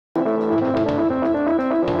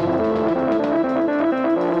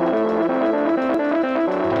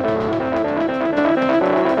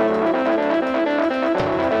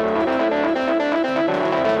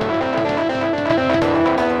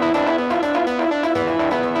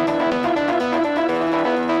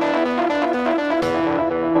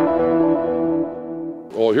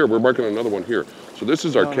here, we're marking another one here. So this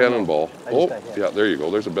is our cannonball. No. Oh, yeah, there you go.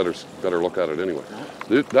 There's a better look at it anyway.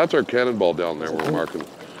 That's our cannonball down there we're marking.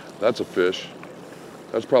 That's a fish.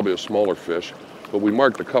 That's probably a smaller fish. But we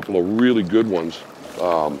marked a couple of really good ones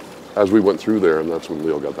as we went through there, and that's when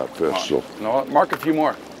Leo got that fish. So no, mark a few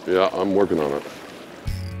more. yeah, I'm working on it.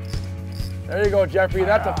 There you go, Jeffrey.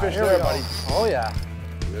 That's a fish there, buddy. Oh yeah.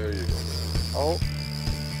 There you go. Oh.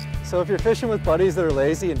 So if you're fishing with buddies that are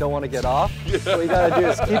lazy and don't want to get off, what you gotta do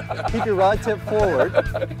is keep your rod tip forward,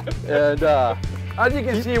 and as you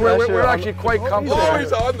can see, we're actually quite comfortable. Oh,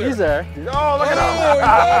 he's on there. He's there. Oh, look at him. He's on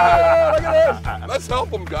there. Look at this. Let's help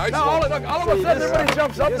him, guys. No, all of a sudden, everybody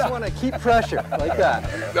jumps up You just now. want to keep pressure like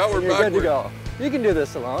that. Now we're You're good to go. You can do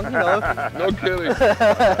this alone, you know. No kidding.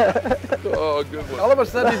 Oh, good one. All of a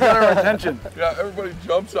sudden, he's got our attention. Yeah, everybody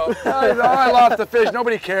jumps up. I lost the fish.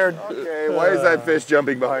 Nobody cared. Okay, why is that fish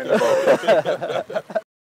jumping behind the boat?